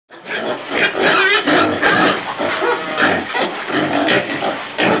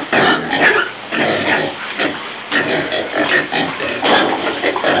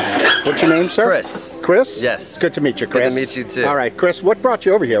sir? Chris. Chris? Yes. Good to meet you, Chris. Good to meet you too. All right, Chris, what brought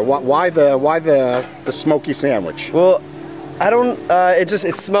you over here? Why the smoky sandwich? Well, I don't, it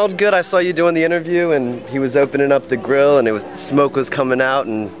smelled good. I saw you doing the interview and he was opening up the grill and smoke was coming out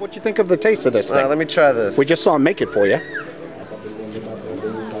and... What'd you think of the taste of this thing? Let me try this. We just saw him make it for you.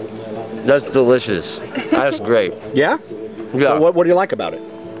 That's delicious. That's great. Yeah? Yeah. What do you like about it?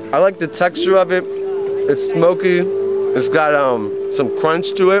 I like the texture of it. It's smoky. It's got some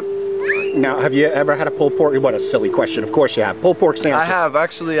crunch to it. Now, have you ever had a pulled pork? What a silly question. Of course you have. Pulled pork sandwich. I have.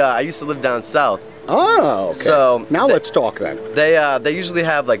 Actually, I used to live down south. Oh, okay. So now let's talk then. They usually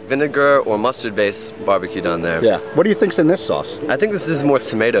have like vinegar or mustard-based barbecue down there. Yeah. What do you think's in this sauce? I think this is more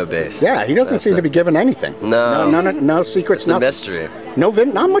tomato-based. Yeah, he doesn't seem to be giving anything. No secrets. It's a mystery.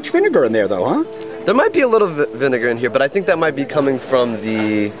 Not much vinegar in there though, huh? There might be a little vinegar in here, but I think that might be coming from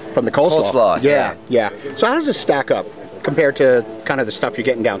the coleslaw. Yeah. So how does this stack up compared to kind of the stuff you're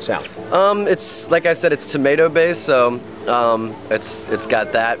getting down south? It's like I said, it's tomato-based, so it's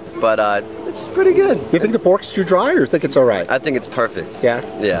got that, but it's pretty good. You think the pork's too dry, or you think it's all right? I think it's perfect. Yeah.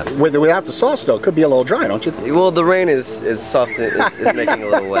 Yeah. Without the sauce, though, it could be a little dry, don't you think? Well, the rain is soft, is making it a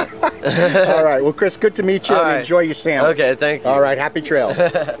little wet. All right. Well, Chris, good to meet you, and enjoy your sandwich. Okay, thank you. All right. Happy trails.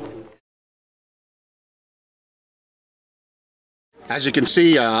 As you can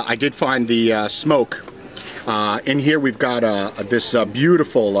see, I did find the smoke. In here we've got this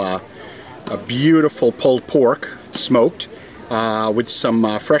beautiful pulled pork smoked with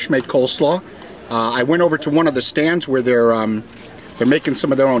some fresh-made coleslaw. I went over to one of the stands where they're making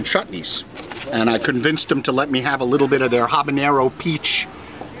some of their own chutneys, and I convinced them to let me have a little bit of their habanero peach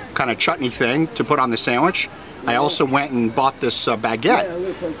kind of chutney thing to put on the sandwich. I also went and bought this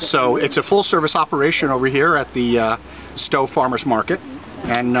baguette. So it's a full-service operation over here at the Stowe Farmers Market,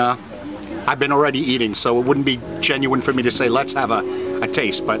 and I've been already eating, so it wouldn't be genuine for me to say let's have a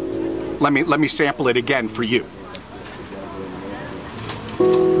taste, but let me sample it again for you.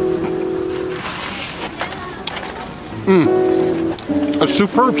 A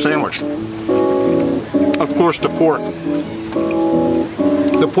superb sandwich. Of course, the pork.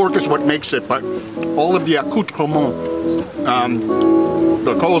 The pork is what makes it, but all of the accoutrements,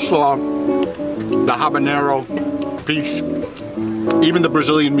 the coleslaw, the habanero, peach, even the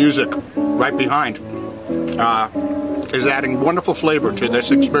Brazilian music right behind is adding wonderful flavor to this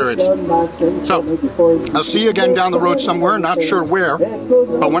experience. So, I'll see you again down the road somewhere, not sure where,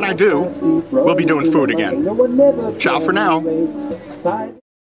 but when I do, we'll be doing food again. Ciao for now.